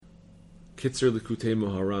Kitzur Likutey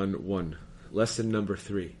Moharan 1. Lesson number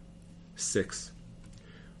 3. 6.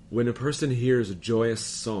 When a person hears a joyous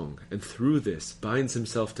song, and through this binds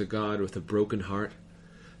himself to God with a broken heart,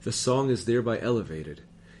 the song is thereby elevated,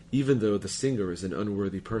 even though the singer is an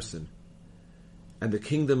unworthy person. And the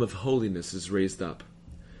kingdom of holiness is raised up.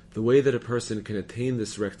 The way that a person can attain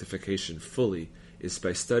this rectification fully is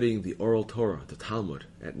by studying the oral Torah, the Talmud,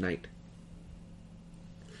 at night.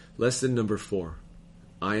 Lesson number 4.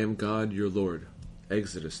 I am God your Lord.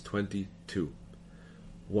 Exodus 22.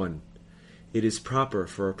 1. It is proper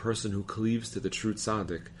for a person who cleaves to the true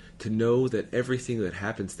tzaddik to know that everything that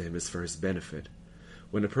happens to him is for his benefit.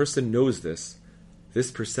 When a person knows this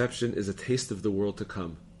perception is a taste of the world to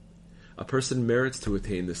come. A person merits to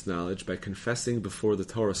attain this knowledge by confessing before the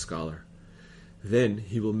Torah scholar. Then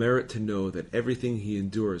he will merit to know that everything he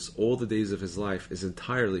endures all the days of his life is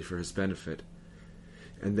entirely for his benefit,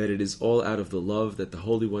 and that it is all out of the love that the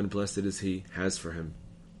Holy One, blessed is He, has for him.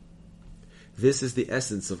 This is the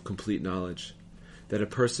essence of complete knowledge, that a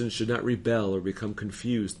person should not rebel or become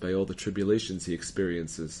confused by all the tribulations he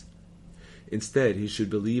experiences. Instead, he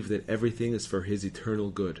should believe that everything is for his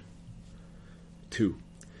eternal good. 2.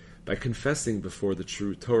 By confessing before the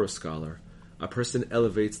true Torah scholar, a person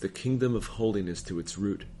elevates the kingdom of holiness to its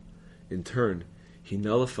root. In turn, he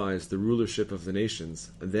nullifies the rulership of the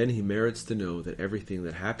nations, and then he merits to know that everything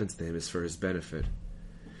that happens to him is for his benefit.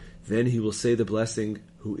 Then he will say the blessing,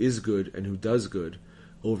 who is good and who does good,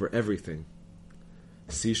 over everything.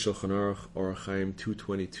 See Shulchan Aruch, Orach Chaim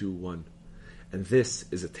 222.1. And this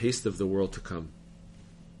is a taste of the world to come.